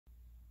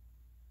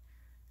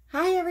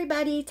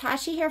everybody,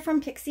 Tasha here from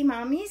Pixie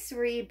Mommy's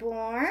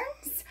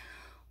Reborns.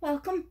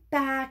 Welcome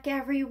back,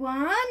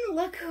 everyone.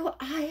 Look who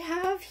I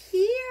have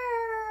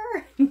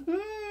here.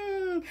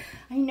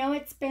 I know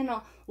it's been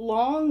a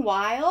long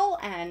while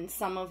and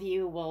some of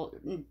you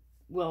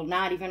will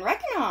not even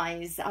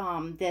recognize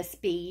this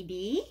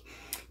baby.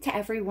 To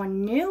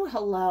everyone new,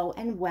 hello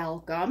and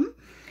welcome.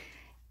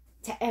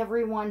 To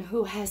everyone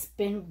who has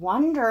been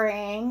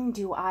wondering,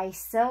 do I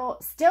still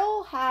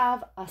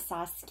have a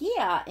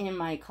Saskia in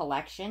my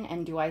collection,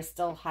 and do I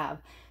still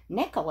have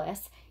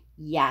Nicholas?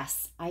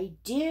 Yes, I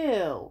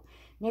do.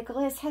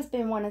 Nicholas has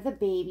been one of the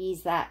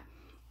babies that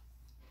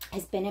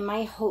has been in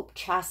my hope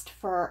chest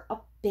for a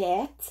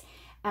bit,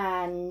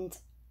 and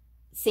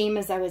same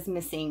as I was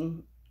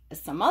missing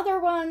some other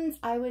ones,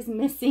 I was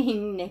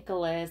missing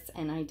Nicholas,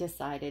 and I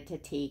decided to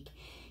take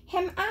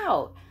him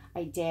out.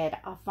 I did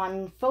a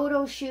fun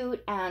photo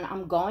shoot, and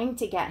I'm going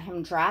to get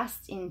him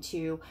dressed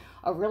into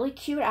a really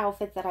cute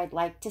outfit that I'd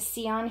like to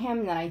see on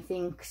him that I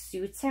think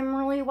suits him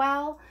really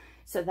well,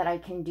 so that I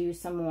can do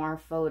some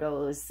more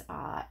photos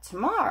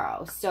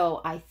tomorrow. So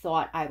I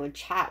thought I would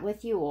chat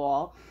with you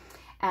all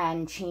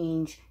and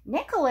change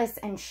Nicholas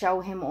and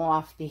show him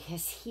off,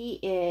 because he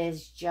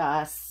is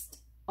just,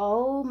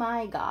 oh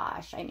my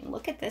gosh. I mean,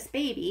 look at this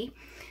baby.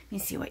 Let me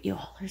see what you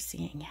all are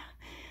seeing. Yeah,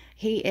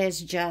 he is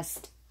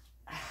just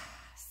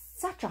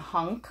such a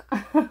hunk.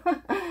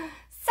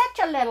 Such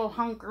a little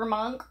hunker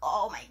monk.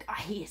 Oh my god,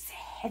 he is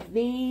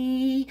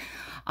heavy.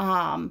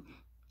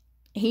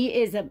 He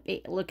is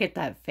look at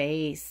that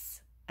face.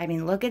 I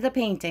mean, look at the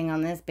painting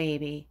on this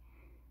baby.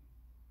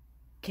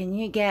 Can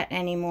you get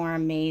any more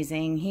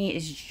amazing? He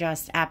is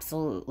just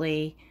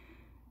absolutely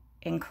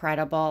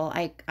incredible.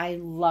 I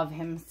love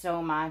him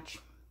so much.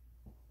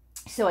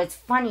 So it's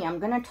funny, I'm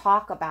going to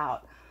talk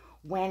about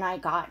when I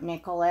got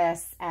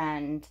Nicholas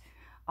and,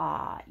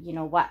 you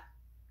know, what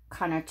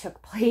kind of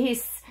took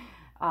place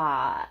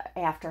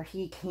after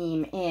he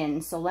came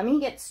in. So let me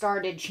get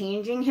started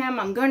changing him.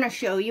 I'm going to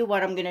show you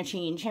what I'm going to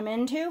change him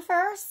into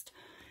first,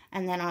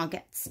 and then I'll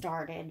get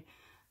started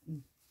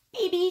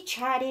baby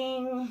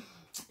chatting.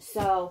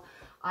 So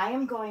I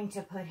am going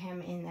to put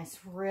him in this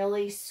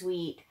really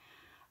sweet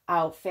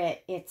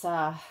outfit. It's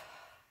a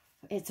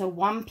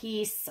one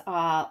piece,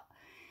 but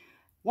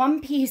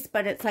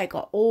it's like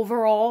an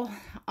overall.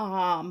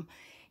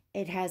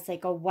 It has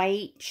like a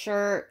white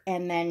shirt,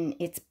 and then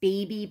it's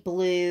baby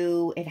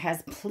blue. It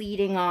has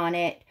pleating on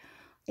it.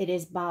 It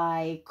is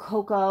by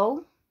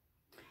Coco,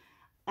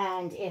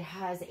 and it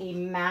has a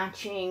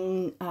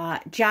matching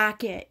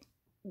jacket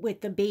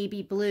with the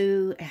baby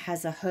blue. It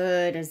has a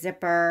hood, a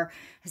zipper,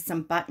 has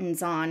some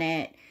buttons on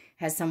it,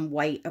 has some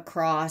white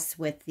across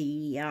with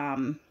the,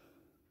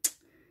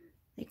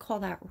 they call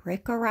that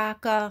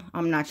ricka-racka.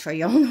 I'm not sure,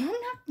 y'all know.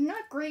 I'm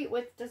not great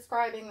with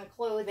describing the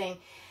clothing.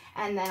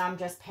 And then I'm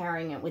just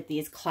pairing it with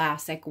these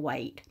classic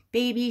white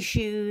baby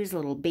shoes,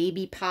 little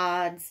baby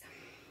pods,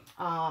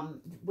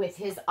 with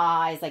his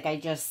eyes. Like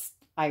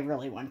I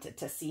really wanted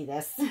to see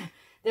this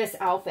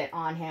outfit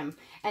on him.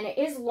 And it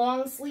is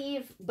long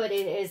sleeve, but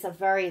it is a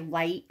very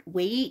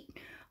lightweight.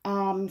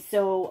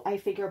 So I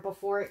figure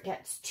before it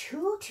gets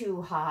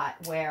too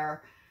hot,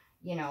 where,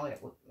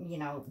 it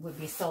would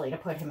be silly to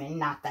put him in.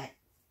 Not that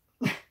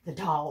the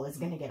doll is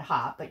going to get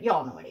hot, but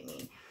y'all know what I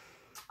mean.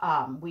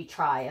 We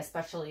try,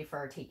 especially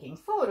for taking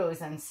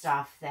photos and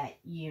stuff, that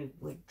you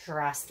would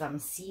dress them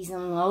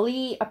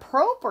seasonally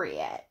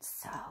appropriate.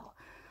 So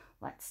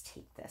let's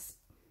take this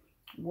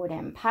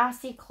wooden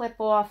passy clip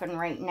off, and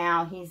right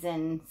now he's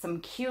in some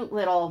cute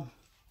little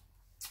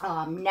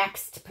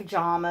Next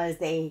pajamas.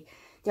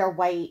 They're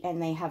white,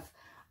 and they have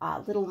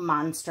little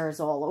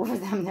monsters all over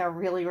them. They're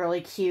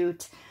really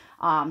cute.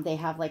 They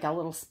have like a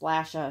little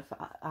splash of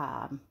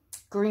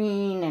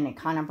green, and it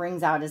kind of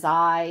brings out his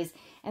eyes,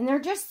 and they're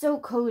just so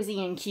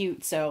cozy and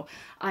cute. So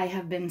I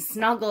have been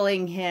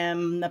snuggling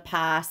him the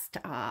past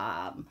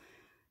I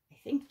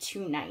think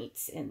 2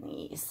 nights in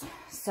these.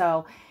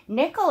 So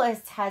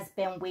Nicholas has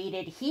been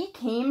weighted. He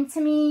came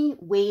to me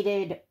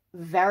weighted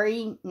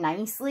very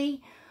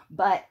nicely,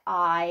 but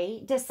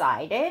I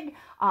decided,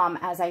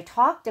 as I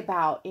talked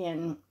about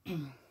in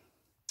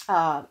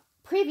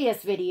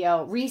previous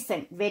video,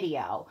 recent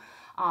video,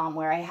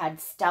 where I had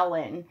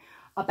Stellan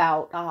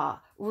about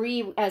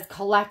as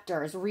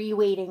collectors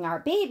reweighting our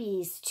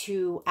babies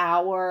to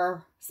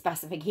our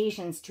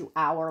specifications, to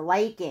our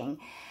liking.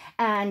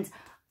 And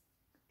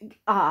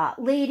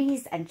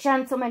ladies and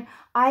gentlemen,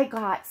 I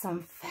got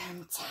some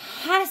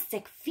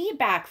fantastic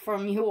feedback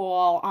from you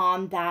all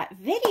on that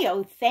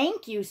video.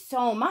 Thank you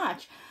so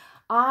much.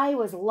 I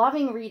was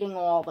loving reading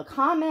all the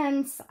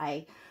comments.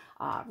 I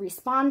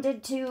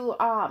responded to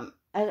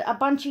a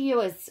bunch of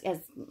you,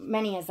 as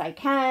many as I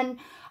can.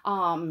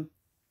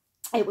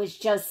 It was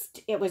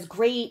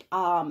great.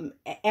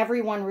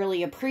 Everyone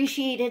really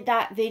appreciated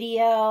that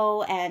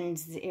video,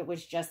 and it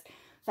was just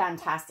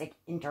fantastic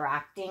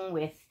interacting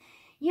with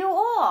you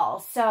all.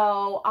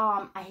 So,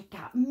 I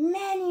got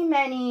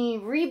many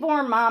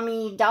Reborn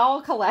Mommy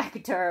doll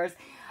collectors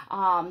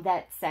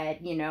that said,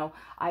 you know,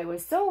 I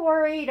was so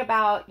worried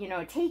about, you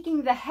know,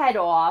 taking the head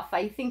off.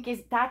 I think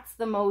that's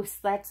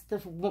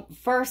the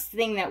first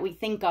thing that we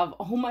think of.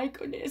 Oh my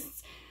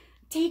goodness,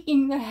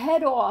 taking the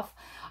head off.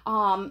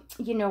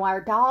 You know,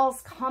 our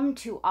dolls come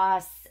to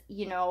us,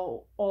 you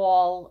know,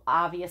 all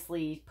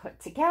obviously put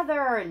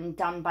together and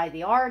done by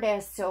the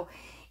artist. So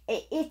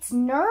it's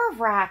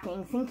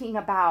nerve-wracking thinking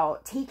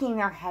about taking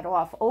their head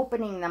off,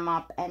 opening them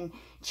up, and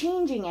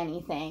changing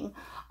anything.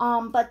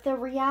 But the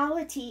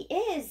reality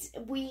is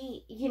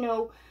we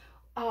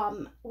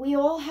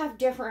all have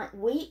different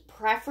weight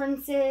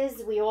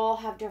preferences. We all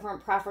have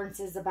different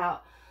preferences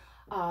about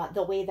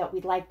the way that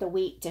we'd like the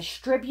weight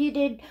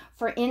distributed.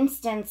 For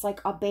instance,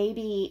 like a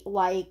baby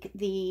like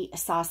the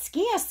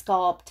Saskia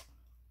sculpt,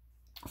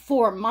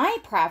 for my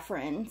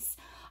preference,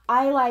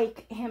 I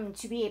like him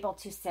to be able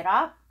to sit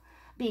up,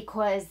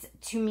 because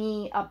to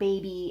me, a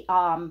baby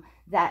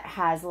that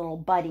has little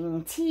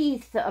budding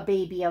teeth, a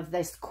baby of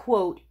this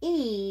quote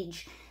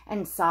age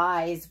and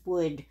size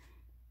would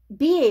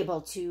be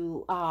able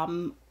to,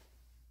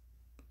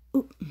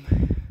 there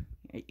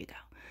you go,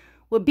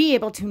 would be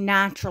able to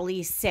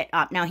naturally sit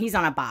up. Now, he's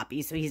on a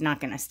boppy, so he's not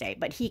going to stay,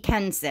 but he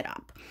can sit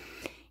up.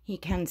 He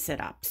can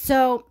sit up.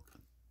 So,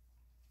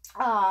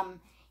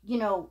 you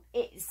know,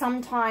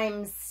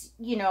 sometimes,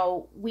 you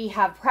know, we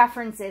have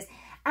preferences.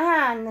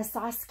 And the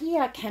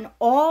Saskia can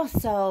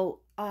also,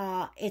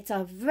 it's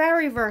a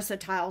very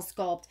versatile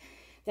sculpt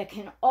that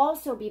can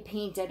also be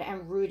painted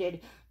and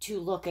rooted to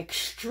look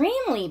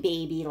extremely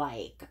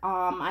baby-like.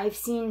 I've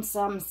seen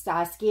some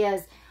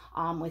Saskias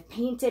with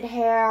painted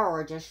hair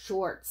or just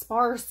short,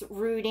 sparse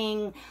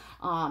rooting.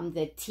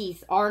 The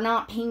teeth are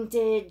not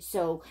painted,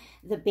 so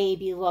the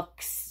baby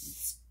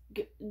looks,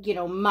 you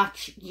know,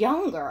 much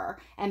younger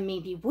and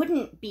maybe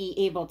wouldn't be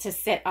able to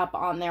sit up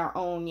on their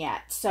own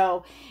yet.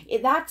 So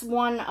that's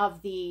one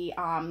of the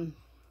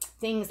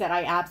things that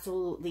I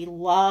absolutely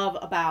love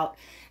about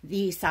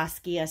the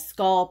Saskia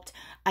sculpt.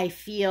 I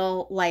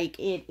feel like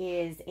it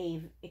is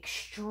a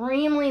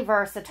extremely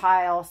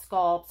versatile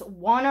sculpt,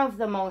 one of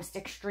the most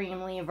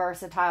extremely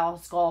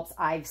versatile sculpts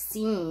I've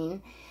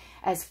seen,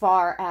 as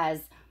far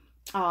as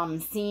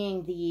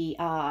seeing the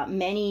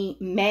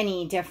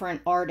many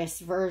different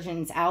artist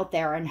versions out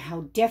there, and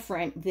how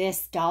different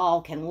this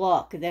doll can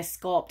look, this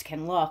sculpt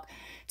can look,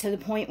 to the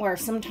point where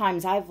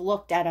sometimes I've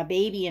looked at a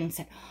baby and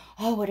said,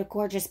 oh, what a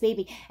gorgeous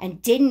baby,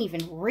 and didn't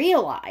even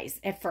realize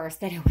at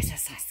first that it was a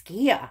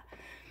Saskia.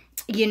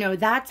 You know,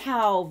 that's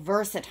how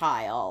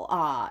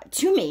versatile,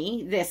 to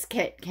me, this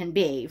kit can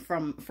be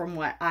from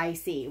what I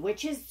see,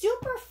 which is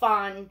super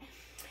fun,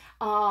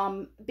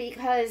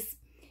 because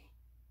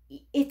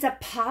it's a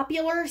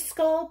popular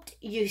sculpt.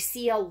 You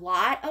see a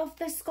lot of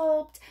the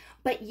sculpt,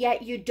 but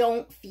yet you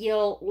don't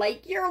feel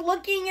like you're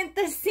looking at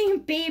the same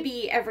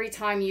baby every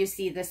time you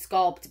see the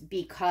sculpt,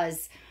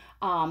 because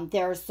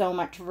there's so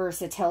much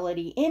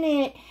versatility in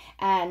it,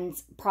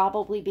 and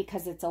probably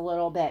because it's a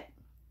little bit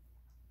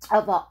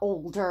of an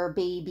older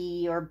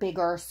baby or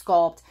bigger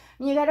sculpt.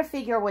 And you got to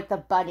figure with the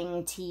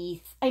budding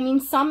teeth. I mean,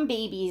 some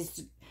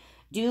babies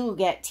do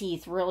get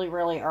teeth really,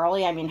 really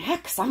early. I mean,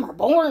 heck, some are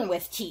born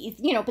with teeth,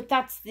 you know, but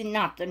that's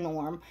not the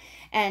norm.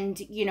 And,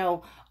 you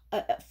know,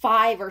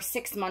 5 or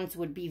 6 months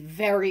would be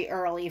very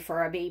early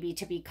for a baby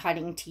to be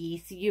cutting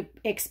teeth. You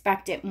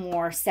expect it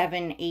more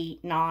 7,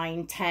 8,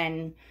 9,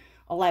 10,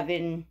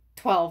 11,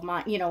 12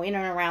 months, you know, in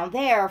and around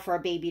there for a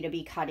baby to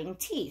be cutting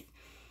teeth.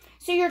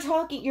 So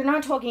you're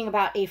not talking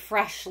about a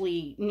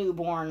freshly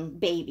newborn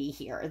baby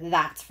here,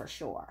 that's for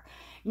sure.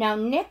 Now,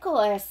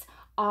 Nicholas,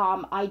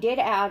 I did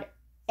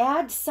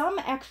add some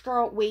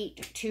extra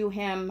weight to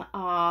him.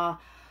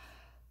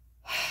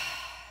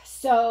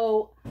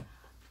 So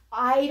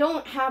I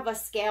don't have a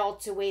scale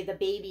to weigh the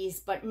babies,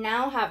 but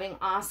now having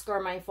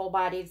Oscar, my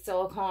full-bodied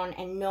silicone,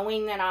 and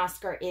knowing that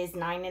Oscar is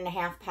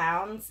 9.5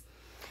 pounds,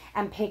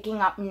 and picking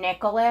up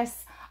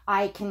Nicholas,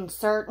 I can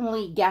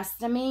certainly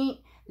guesstimate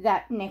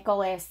that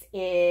Nicholas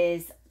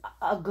is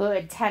a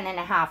good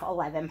 10.5,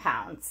 11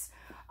 pounds.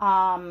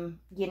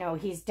 You know,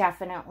 he's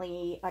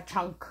definitely a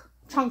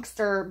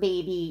chunkster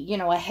baby, you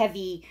know, a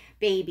heavy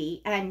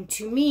baby. And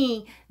to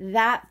me,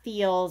 that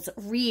feels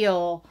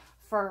real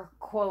for,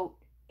 quote,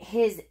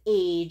 his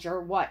age,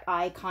 or what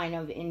I kind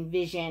of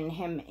envision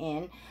him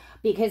in,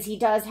 because he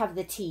does have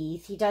the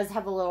teeth. He does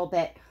have a little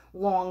bit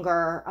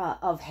longer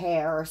of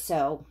hair,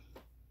 so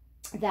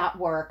that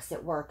works.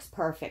 It works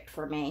perfect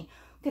for me.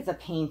 Look at the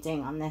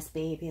painting on this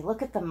baby.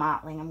 Look at the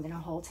mottling. I'm going to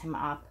hold him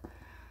up.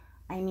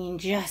 I mean,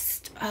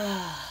 just,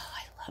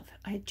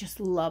 I just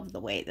love the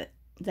way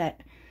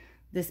that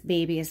this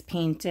baby is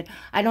painted.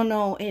 I don't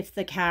know if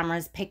the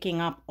camera's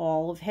picking up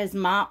all of his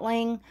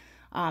mottling,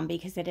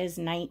 because it is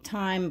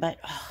nighttime, but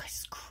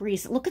his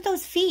crease. Look at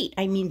those feet.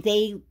 I mean,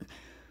 they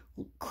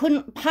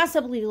couldn't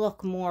possibly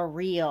look more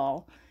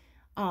real.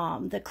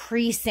 The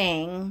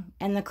creasing,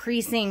 and the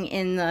creasing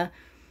in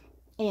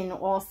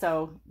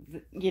also,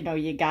 you know,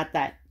 you got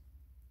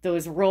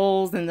those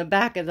rolls in the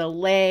back of the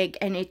leg,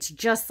 and it's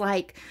just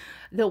like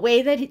the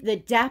way that the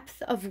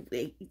depth of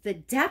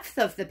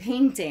the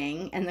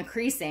painting and the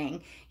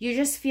creasing, you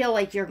just feel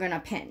like you're going to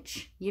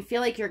pinch. You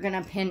feel like you're going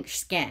to pinch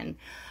skin,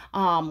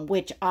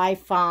 which I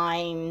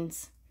find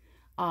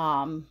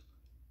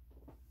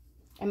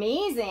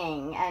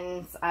amazing.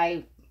 And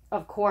I,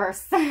 of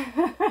course,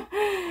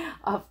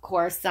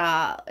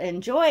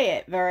 enjoy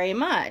it very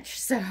much.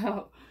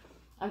 So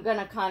I'm going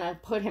to kind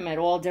of put him at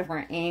all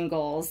different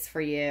angles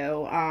for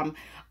you.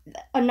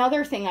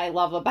 Another thing I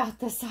love about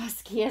the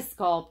Saskia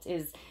sculpt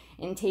is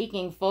in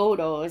taking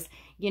photos,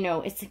 you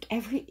know, it's like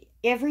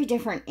every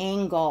different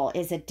angle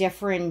is a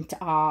different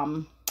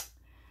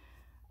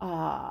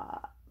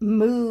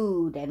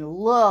mood and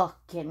look,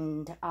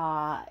 and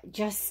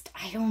just,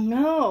 I don't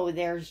know,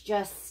 there's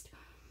just,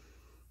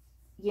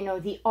 you know,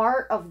 the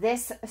art of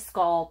this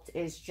sculpt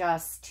is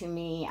just, to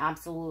me,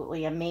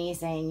 absolutely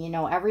amazing. You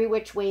know, every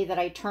which way that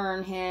I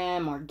turn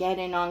him or get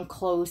in on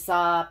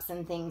close-ups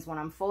and things when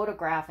I'm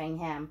photographing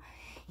him,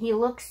 he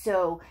looks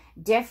so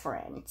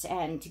different.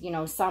 And, you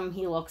know, some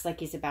he looks like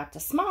he's about to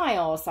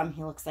smile, some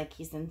he looks like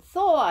he's in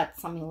thought,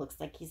 some he looks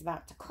like he's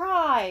about to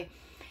cry.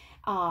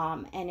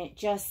 And it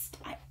just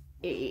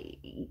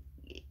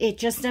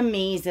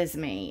amazes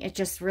me. It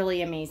just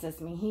really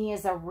amazes me. He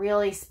is a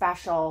really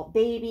special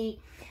baby.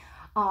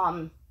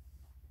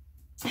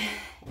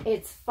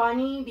 It's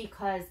funny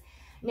because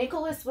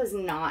Nicholas was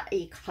not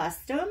a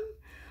custom,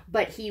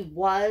 but he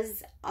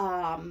was,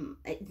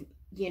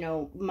 you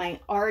know, my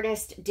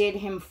artist did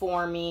him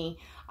for me.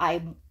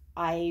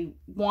 I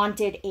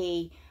wanted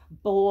a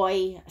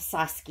boy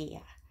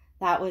Saskia.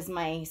 That was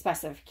my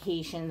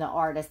specification. The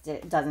artist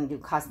doesn't do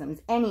customs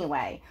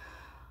anyway.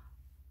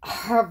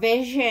 Her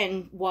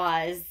vision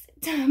was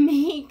to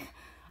make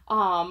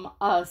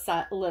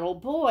a little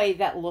boy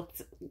that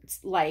looked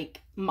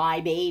like my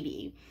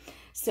baby.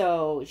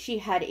 So she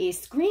had a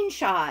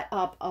screenshot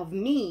up of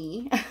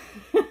me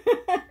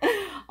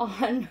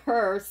on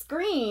her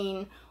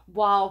screen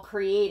while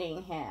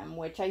creating him,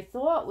 which I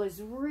thought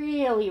was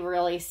really,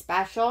 really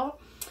special.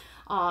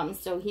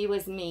 So he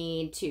was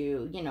made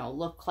to, you know,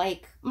 look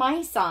like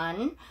my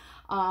son.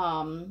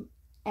 And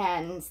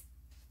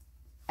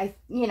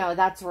you know,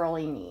 that's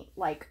really neat.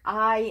 Like,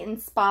 I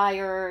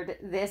inspired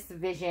this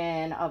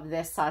vision of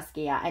this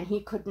Saskia, and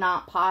he could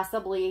not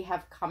possibly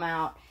have come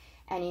out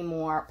any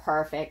more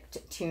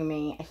perfect to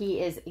me. He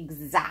is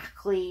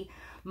exactly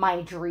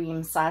my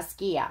dream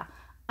Saskia.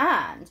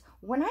 And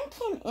when I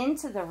came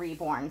into the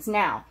Reborns,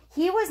 now,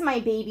 he was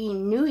my baby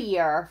New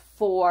Year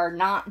for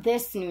not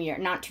this New Year,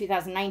 not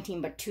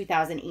 2019, but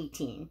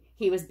 2018.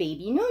 He was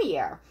baby New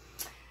Year.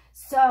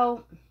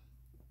 So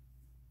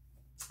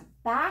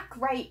back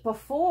right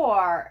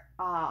before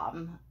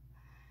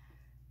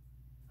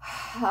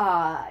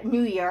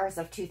New Year's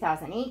of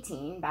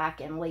 2018,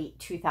 back in late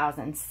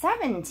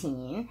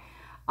 2017,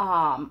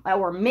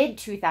 or mid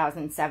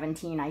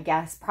 2017, I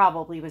guess,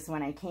 probably was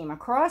when I came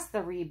across the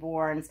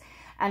Reborns.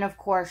 And of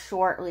course,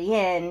 shortly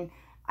in,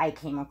 I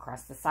came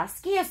across the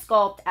Saskia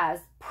sculpt, as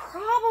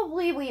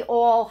probably we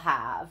all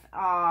have.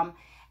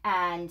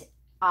 And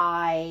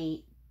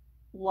I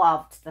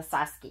loved the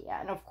Saskia.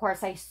 And of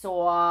course, I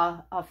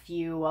saw a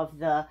few of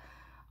the,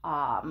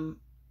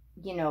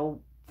 you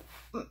know,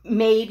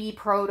 maybe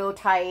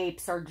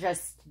prototypes, or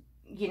just,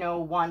 you know,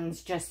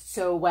 ones just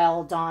so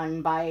well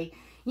done by,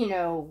 you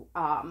know,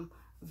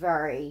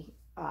 very,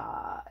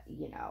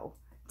 you know,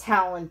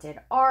 talented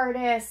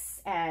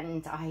artists.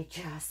 And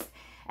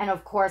and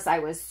of course I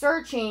was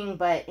searching,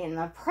 but in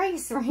the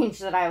price range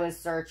that I was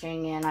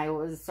searching in, I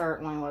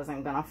certainly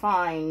wasn't going to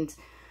find,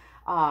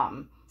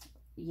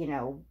 you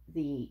know,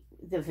 the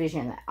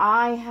vision that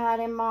I had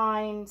in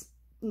mind,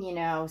 you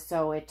know.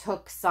 So it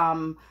took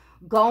some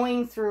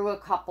going through a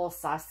couple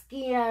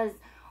Saskias,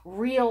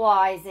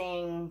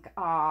 realizing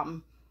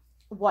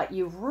what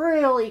you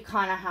really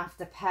kind of have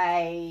to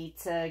pay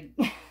to,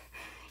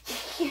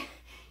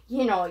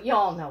 you know,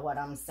 y'all know what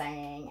I'm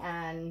saying.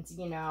 And,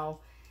 you know,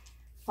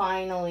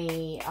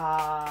 finally,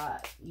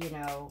 you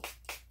know,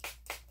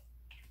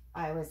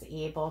 I was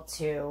able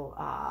to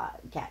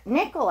get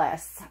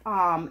Nicholas.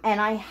 And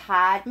I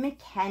had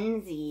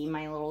Mackenzie,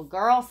 my little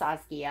girl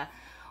Saskia,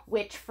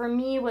 which for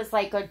me was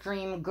like a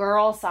dream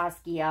girl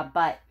Saskia.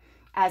 But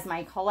as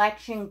my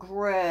collection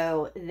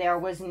grew, there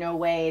was no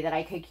way that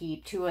I could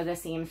keep two of the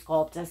same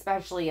sculpts,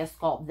 especially a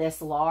sculpt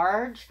this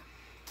large.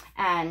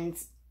 And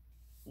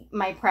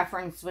my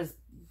preference was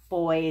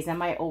boys, and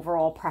my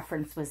overall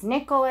preference was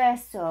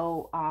Nicholas.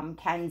 So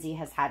Kenzie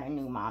has had a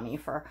new mommy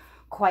for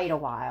quite a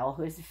while,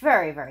 who's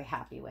very, very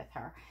happy with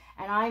her.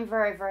 And I'm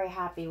very, very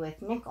happy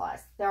with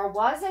Nicholas. There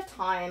was a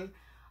time,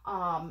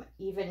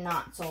 even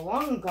not so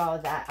long ago,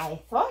 that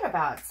I thought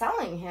about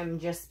selling him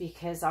just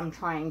because I'm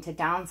trying to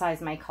downsize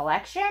my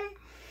collection.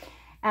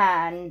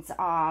 And,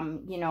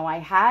 you know, I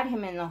had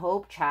him in the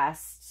hope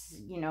chest,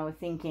 you know,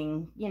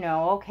 thinking, you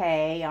know,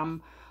 okay,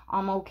 I'm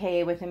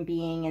okay with him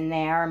being in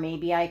there.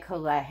 Maybe I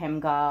could let him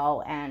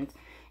go. And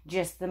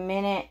just the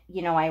minute,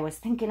 you know, I was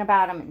thinking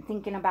about him,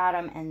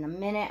 and the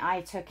minute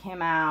I took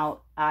him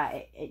out,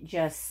 it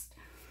just,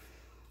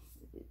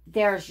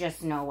 there's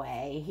just no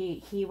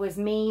way. He was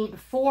made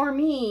for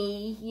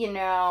me, you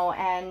know,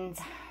 and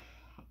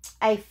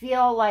I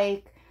feel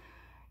like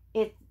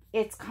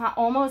it's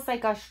almost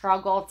like a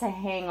struggle to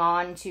hang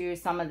on to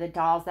some of the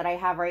dolls that I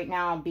have right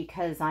now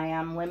because I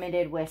am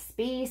limited with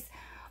space,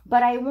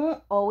 but I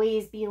won't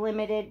always be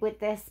limited with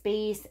this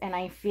space. And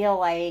I feel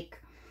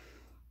like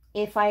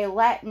if I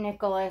let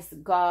Nicholas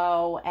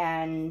go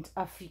and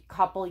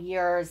couple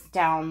years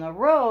down the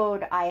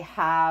road, I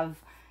have,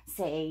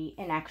 say,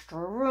 an extra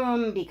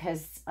room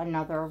because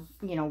another,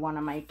 you know, one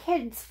of my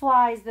kids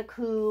flies the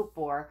coop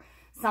or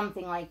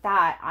something like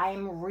that,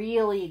 I'm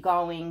really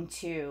going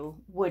to,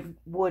 would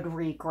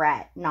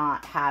regret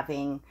not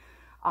having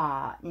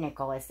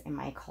Nicholas in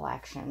my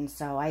collection.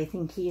 So I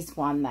think he's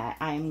one that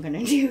I'm going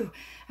to do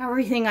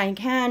everything I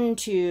can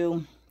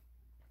to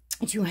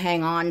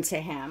hang on to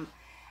him.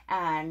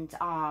 And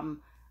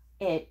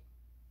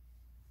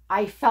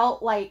I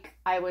felt like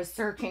I was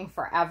searching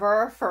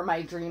forever for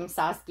my dream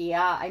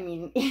Saskia. I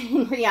mean,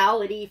 in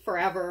reality,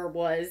 forever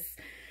was,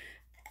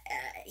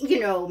 you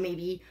know,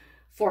 maybe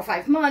 4 or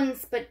 5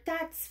 months, but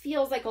that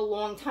feels like a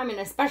long time. And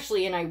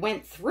especially, and I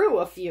went through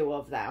a few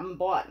of them,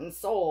 bought and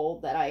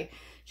sold, that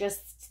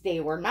they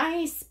were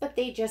nice, but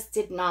they just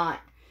did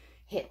not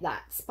hit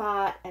that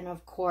spot. And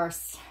of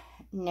course,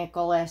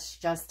 Nicholas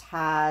just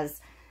has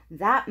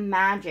that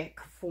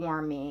magic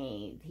for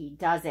me. He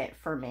does it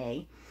for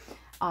me.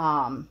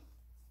 And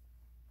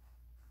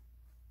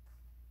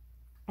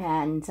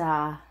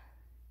I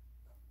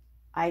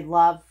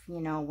love,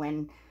 you know,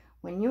 when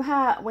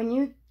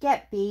you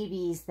get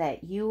babies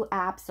that you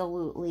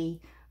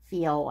absolutely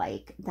feel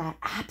like that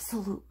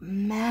absolute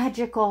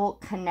magical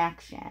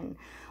connection,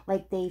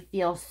 like they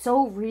feel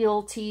so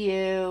real to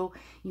you,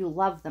 you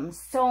love them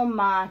so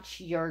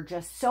much, you're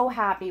just so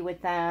happy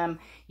with them,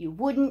 you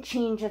wouldn't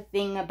change a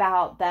thing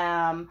about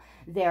them,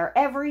 they're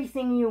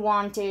everything you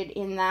wanted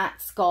in that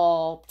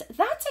sculpt.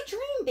 That's a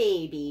dream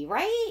baby,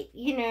 right?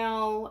 You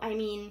know, I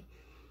mean,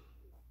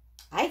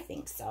 I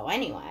think so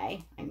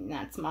anyway. I mean,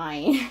 that's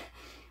my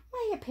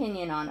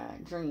opinion on a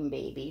dream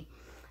baby.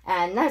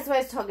 And that's what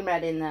I was talking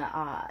about in the,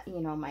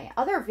 you know, my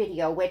other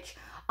video, which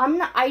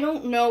I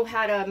don't know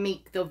how to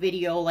make the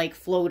video like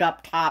float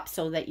up top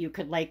so that you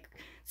could like,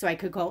 so I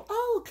could go,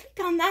 oh,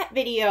 click on that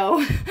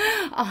video.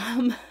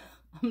 I'm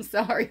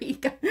sorry,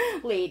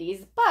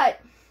 ladies, but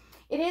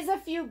it is a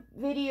few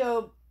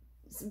videos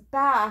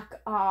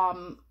back,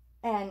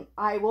 and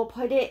I will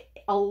put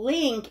a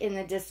link in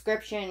the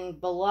description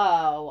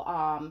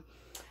below,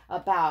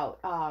 about,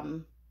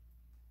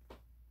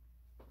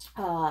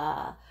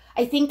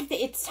 I think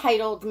it's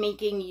titled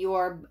Making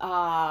Your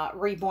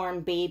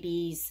Reborn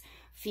Babies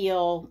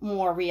Feel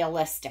More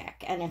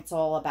Realistic, and it's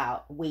all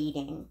about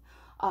waiting.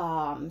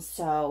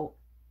 So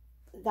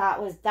that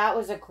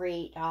was a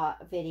great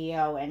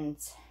video, and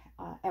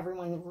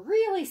everyone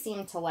really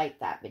seemed to like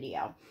that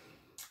video.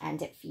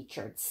 And it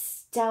featured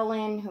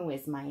Stellan, who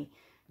is my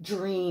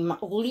dream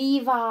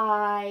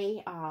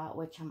Levi,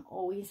 which I'm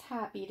always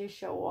happy to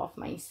show off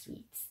my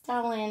sweet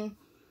Stellan.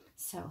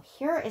 So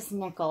here is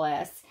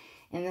Nicholas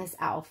in this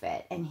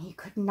outfit, and he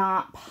could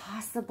not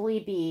possibly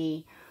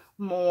be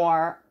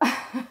more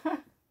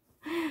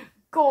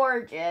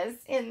gorgeous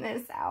in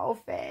this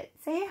outfit.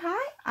 Say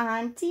hi,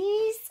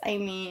 aunties. I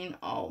mean,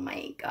 oh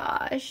my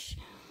gosh.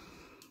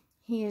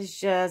 He is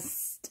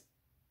just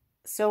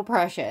so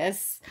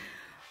precious.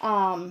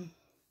 I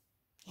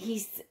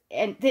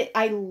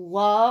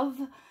love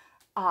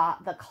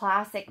the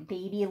classic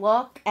baby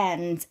look,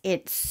 and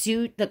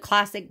the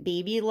classic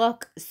baby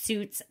look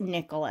suits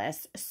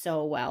Nicholas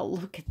so well.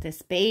 Look at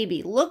this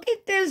baby. Look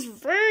at this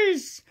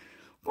face.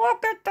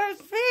 Look at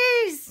this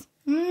face.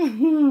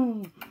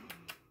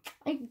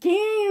 I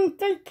can't.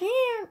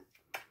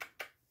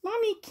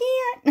 Mommy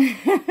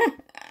can't.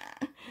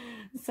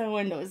 So,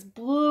 and those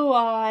blue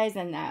eyes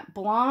and that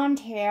blonde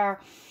hair,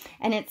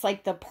 and it's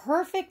like the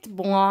perfect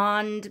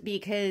blonde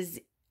because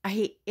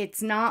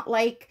it's not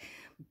like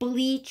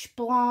bleach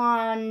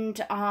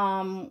blonde,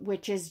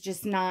 which is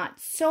just not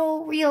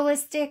so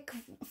realistic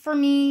for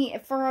me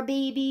for a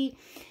baby.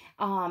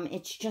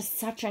 It's just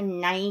such a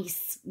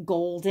nice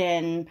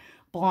golden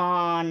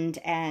blonde,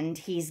 and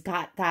he's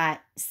got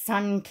that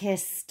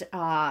sun-kissed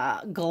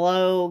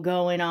glow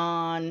going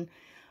on.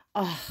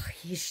 Oh,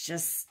 he's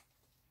just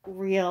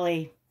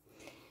really,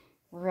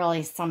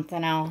 really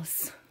something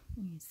else.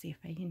 Let me see if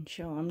I can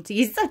show him.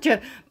 He's such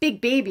a big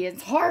baby.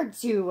 It's hard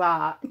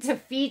to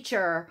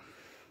feature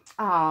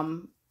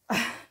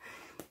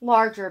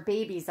larger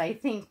babies. I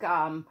think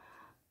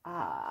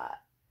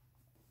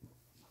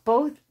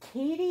both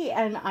Katie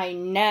and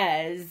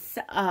Inez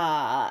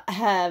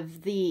have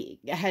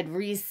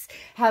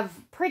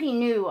pretty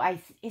new.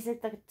 Is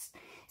it the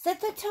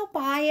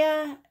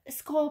Tobiah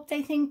sculpt?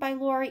 I think by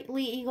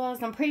Lee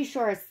Eagles. I'm pretty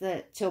sure it's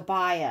the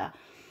Tobiah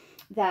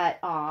that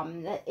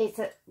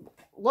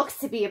looks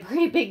to be a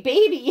pretty big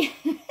baby.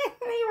 They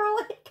were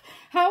like,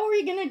 how are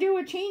we gonna do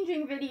a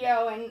changing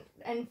video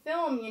and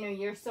film? You know,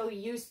 you're so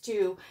used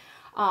to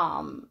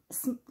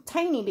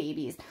tiny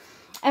babies.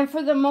 And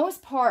for the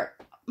most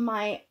part,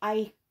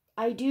 I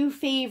I do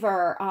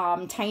favor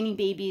tiny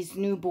babies,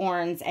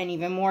 newborns, and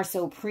even more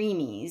so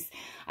preemies.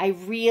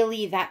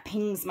 That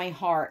pings my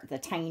heart, the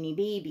tiny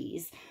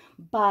babies.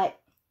 But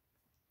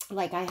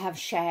like I have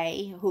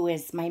Shay, who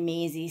is my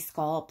Maisie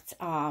sculpt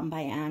by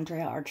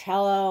Andrea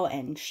Arcello,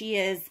 and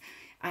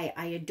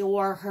I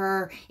adore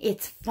her.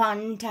 It's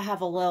fun to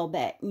have a little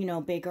bit,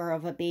 bigger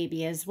of a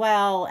baby as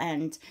well.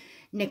 And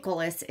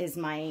Nicholas is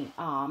my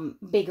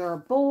bigger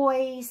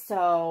boy,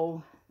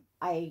 so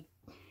I'm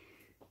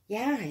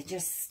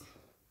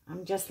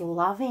just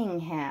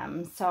loving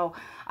him. So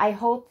I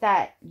hope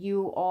that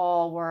you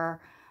all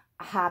were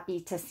happy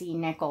to see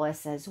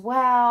Nicholas as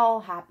well.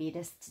 Happy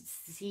to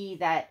see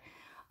that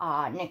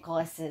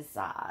Nicholas is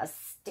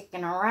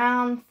sticking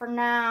around for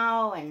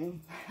now.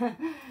 And,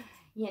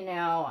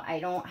 I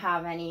don't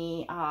have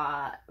any,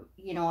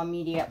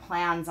 immediate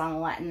plans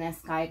on letting this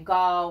guy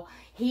go.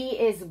 He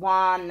is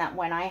one that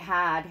when I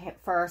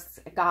first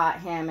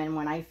got him and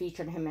when I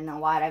featured him in a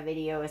lot of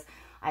videos,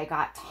 I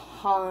got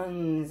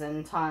tons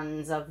and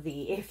tons of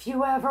the, if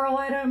you ever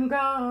let him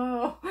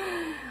go.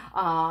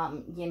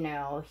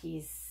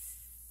 He's,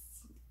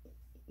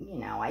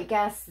 I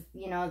guess,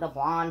 the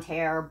blonde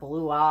hair,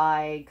 blue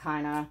eye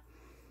kind of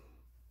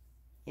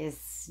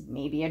is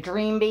maybe a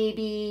dream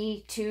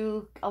baby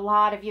to a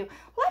lot of you.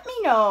 Let me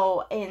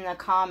know in the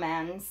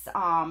comments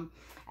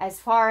as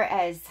far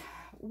as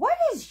what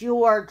does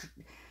your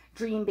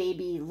dream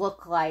baby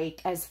look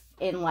like as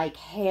in like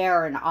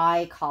hair and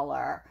eye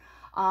color.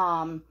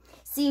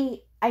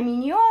 See, I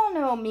mean, you all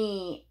know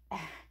me.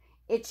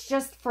 It's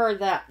just for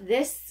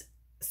this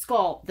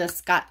sculpt, the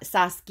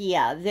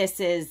Saskia, this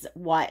is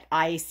what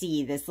I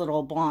see, this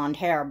little blonde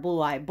hair,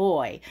 blue-eyed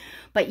boy.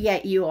 But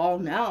yet you all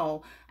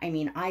know, I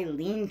mean, I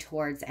lean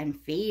towards and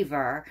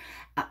favor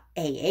AA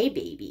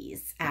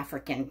babies,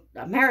 African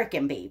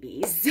American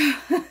babies.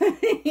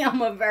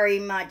 I'm a very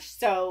much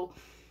so,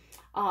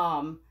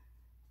 but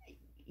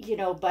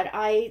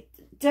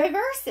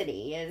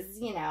diversity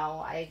is,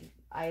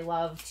 I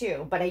love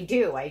too. But I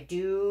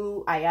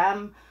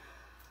am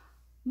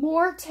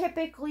more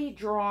typically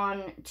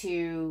drawn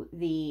to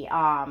the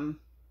AA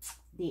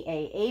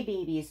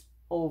babies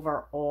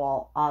over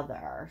all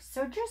other.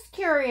 So just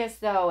curious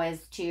though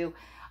as to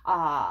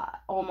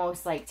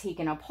almost like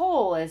taking a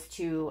poll as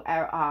to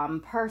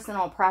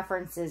personal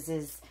preferences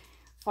as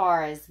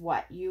far as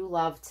what you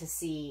love to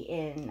see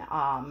in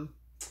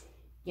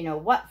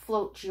what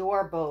floats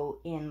your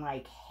boat in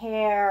like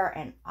hair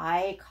and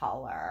eye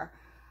color.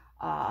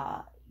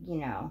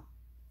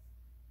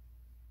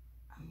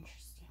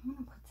 Interesting. I'm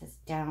gonna put this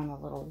down a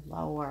little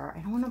lower.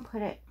 I don't want to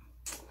put it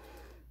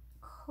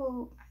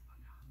coat. I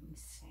don't know. Let me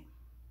see.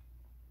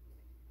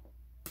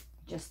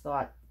 Just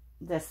thought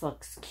this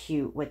looks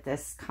cute with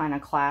this kind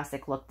of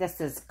classic look.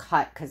 This is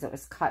cut because it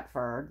was cut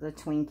for the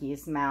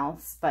Twinkie's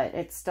mouths, but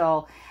it's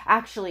still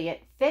actually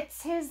it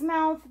fits his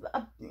mouth.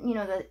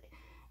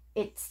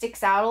 It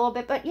sticks out a little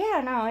bit, but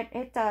yeah, no,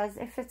 it does.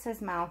 It fits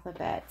his mouth a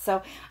bit.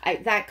 So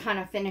that kind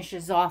of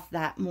finishes off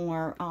that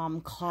more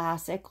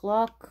classic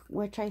look,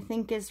 which I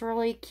think is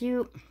really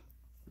cute.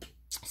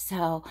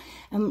 So,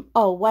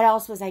 oh, what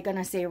else was I going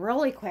to say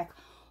really quick?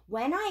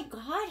 When I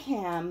got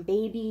him,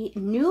 baby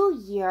New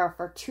Year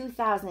for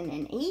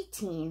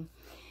 2018,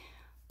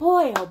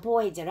 boy, oh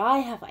boy, did I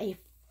have a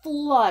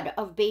flood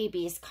of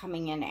babies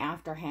coming in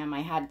after him.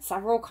 I had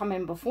several come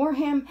in before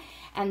him,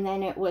 and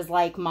then it was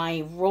like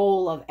my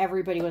roll of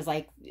everybody was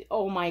like,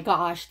 oh my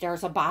gosh,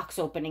 there's a box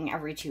opening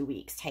every 2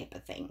 weeks type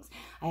of things.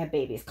 I had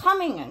babies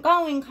coming and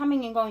going,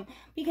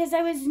 because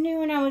I was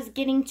new and I was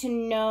getting to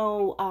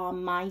know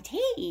my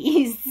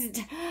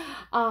taste.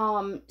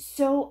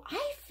 So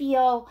I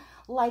feel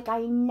like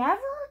I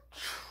never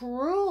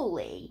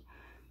truly,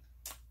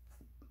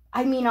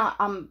 I mean,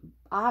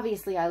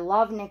 obviously I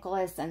love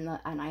Nicholas and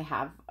I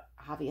have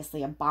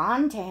obviously a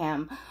bond to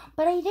him,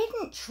 but I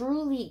didn't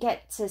truly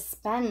get to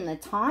spend the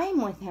time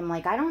with him.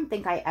 Like, I don't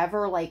think I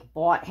ever like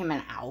bought him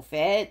an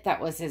outfit that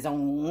was his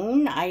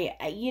own. I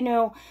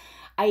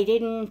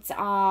didn't,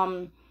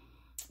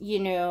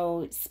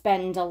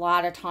 spend a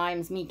lot of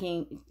times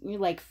making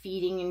like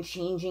feeding and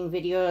changing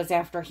videos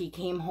after he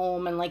came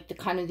home and like the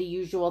kind of the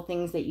usual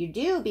things that you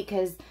do,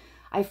 because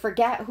I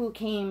forget who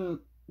came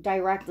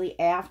directly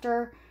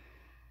after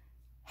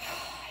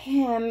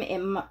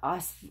him.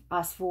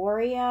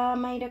 Asphoria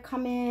might have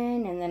come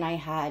in, and then I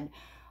had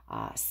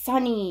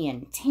Sunny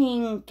and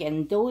Tink,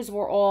 and those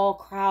were all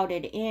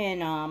crowded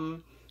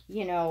in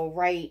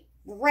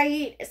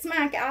right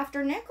smack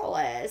after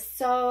Nicholas.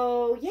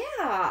 So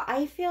yeah,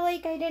 I feel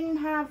like I didn't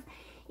have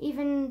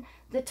even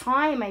the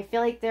time. I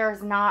feel like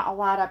there's not a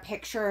lot of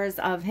pictures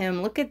of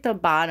him. Look at the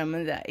bottom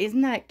of that.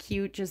 Isn't that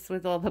cute, just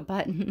with all the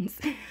buttons?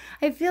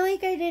 I feel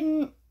like I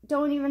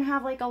don't even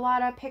have like a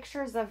lot of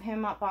pictures of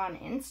him up on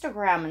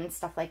Instagram and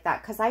stuff like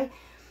that, because I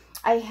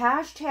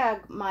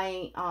hashtag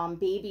my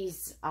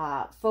baby's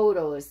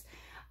photos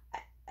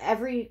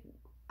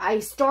I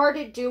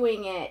started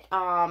doing it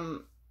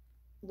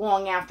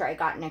long after I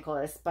got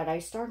Nicholas, but I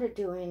started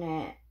doing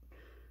it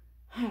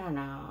I don't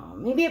know,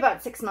 maybe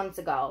about 6 months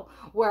ago,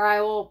 where I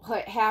will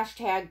put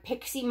hashtag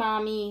Pixie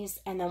Mommies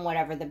and then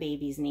whatever the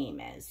baby's name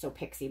is. So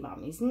Pixie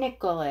Mommies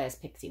Nicholas,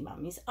 Pixie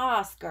Mommies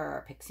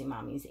Oscar, Pixie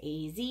Mommies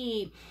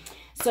AZ.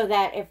 So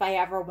that if I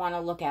ever want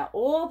to look at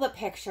all the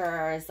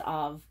pictures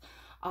of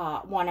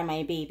one of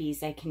my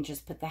babies, I can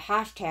just put the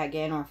hashtag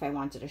in, or if I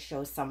wanted to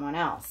show someone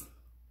else.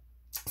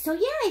 So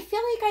yeah, I feel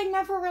like I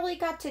never really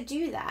got to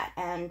do that.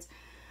 And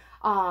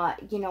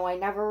you know, I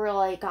never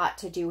really got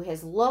to do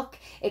his look,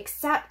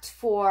 except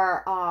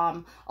for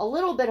a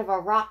little bit of a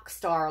rock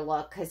star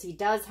look, because he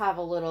does have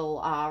a little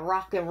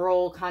rock and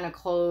roll kind of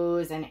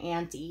clothes. And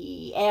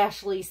Auntie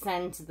Ashley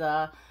sent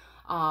the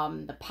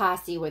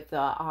posse with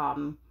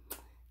the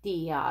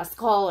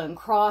skull and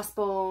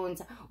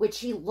crossbones,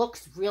 which he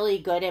looks really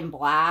good in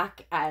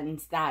black,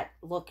 and that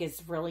look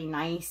is really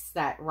nice,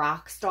 that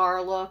rock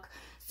star look.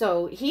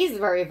 So he's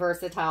very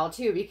versatile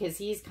too, because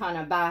he's kind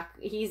of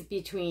he's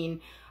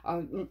between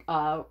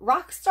a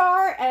rock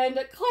star and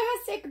a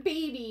classic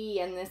baby,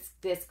 and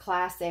this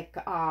classic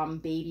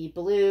baby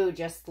blue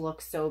just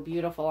looks so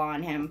beautiful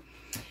on him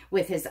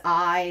with his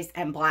eyes,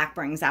 and black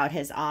brings out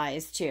his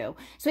eyes too.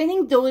 So I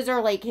think those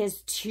are like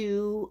his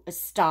two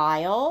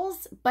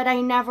styles, but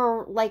I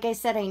never, like I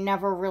said, I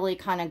never really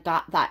kind of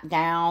got that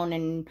down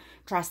and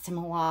dressed him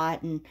a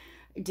lot and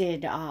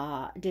did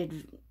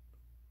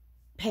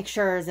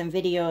pictures and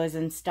videos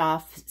and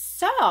stuff.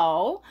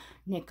 So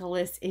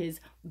Nicholas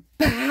is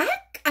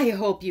back. I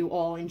hope you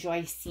all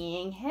enjoy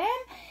seeing him.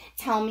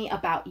 Tell me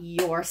about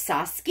your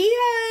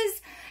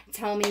Saskias.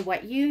 Tell me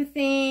what you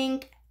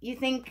think. You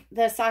think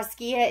the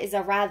Saskia is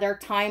a rather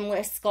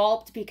timeless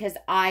sculpt? Because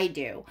I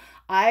do.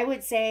 I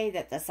would say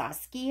that the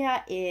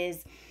Saskia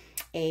is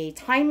a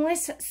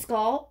timeless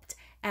sculpt,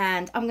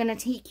 and I'm going to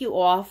take you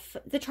off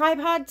the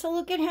tripod to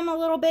look at him a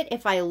little bit.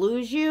 If I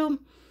lose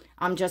you,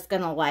 I'm just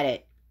going to let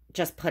it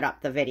just put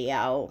up the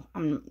video.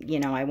 You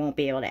know, I won't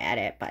be able to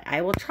edit, but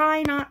I will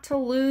try not to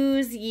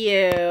lose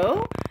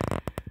you.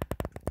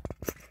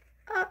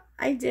 Oh,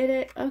 I did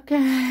it.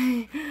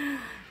 Okay.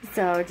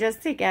 So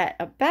just to get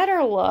a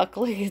better look,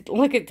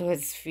 look at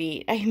those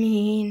feet. I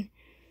mean,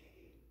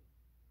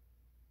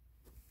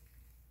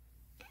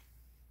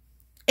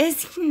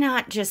 is he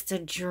not just a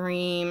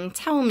dream?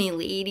 Tell me,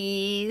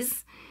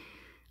 ladies.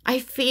 I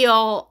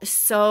feel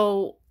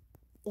so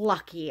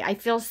lucky. I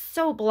feel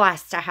so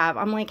blessed to have.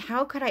 I'm like,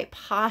 how could I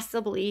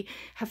possibly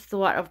have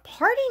thought of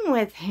parting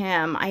with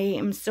him? I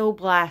am so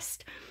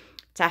blessed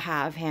to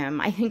have him.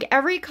 I think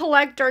every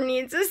collector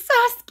needs a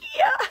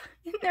Saskia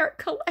in their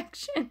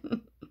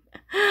collection.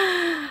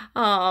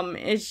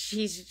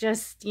 She's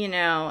just, you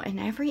know, in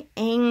every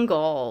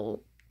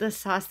angle, the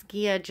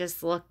Saskia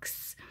just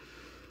looks,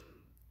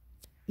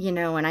 you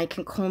know, and I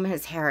can comb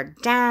his hair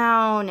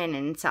down,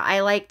 and so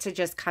I like to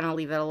just kind of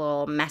leave it a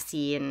little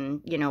messy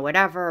and, you know,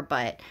 whatever,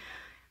 but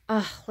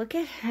look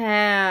at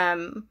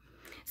him.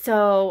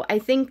 So I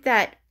think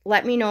that,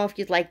 let me know if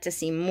you'd like to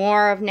see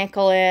more of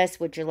Nicholas.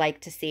 Would you like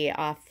to see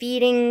a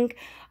feeding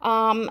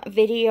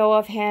video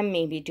of him?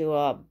 Maybe do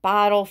a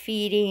bottle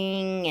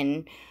feeding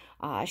and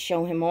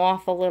show him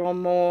off a little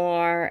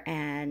more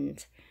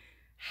and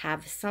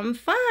have some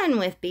fun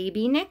with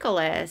baby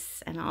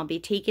Nicholas. And I'll be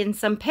taking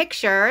some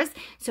pictures.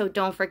 So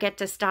don't forget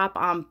to stop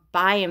on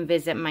by and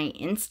visit my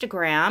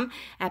Instagram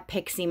at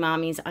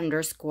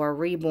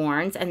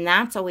PixieMommies_reborns. And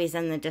that's always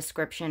in the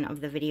description of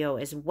the video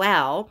as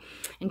well.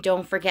 And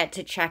don't forget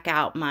to check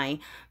out my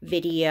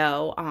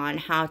video on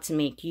how to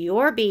make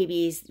your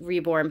babies,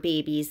 reborn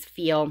babies,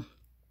 feel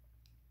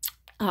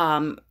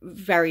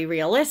very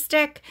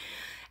realistic.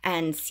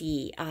 And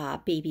see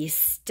baby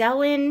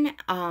Stellan.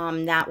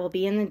 That will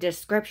be in the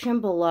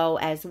description below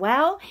as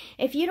well.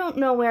 If you don't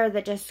know where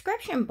the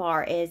description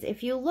bar is,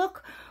 if you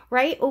look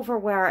right over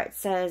where it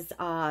says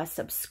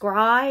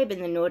subscribe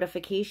and the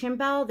notification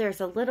bell, there's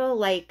a little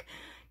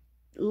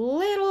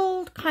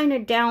kind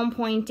of down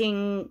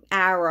pointing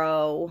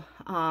arrow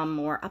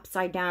or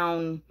upside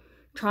down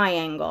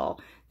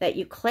triangle that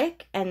you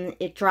click, and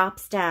it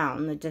drops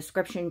down. The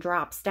description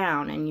drops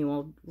down, and you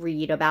will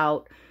read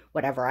about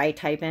whatever I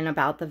type in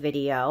about the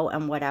video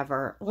and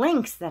whatever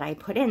links that I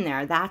put in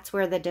there. That's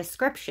where the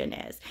description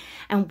is.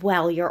 And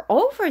while you're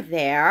over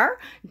there,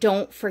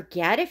 don't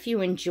forget, if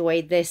you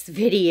enjoyed this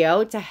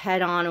video, to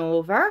head on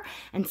over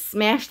and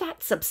smash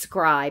that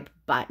subscribe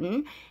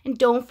button. And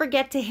don't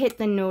forget to hit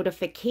the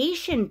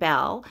notification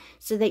bell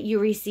so that you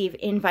receive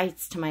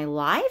invites to my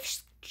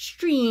live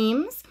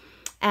streams,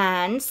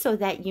 and so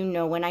that you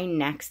know when I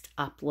next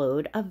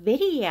upload a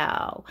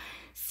video.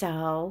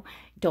 So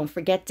don't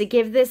forget to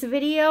give this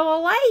video a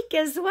like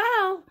as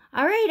well.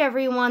 All right,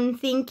 everyone.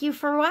 Thank you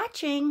for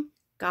watching.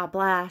 God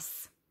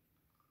bless.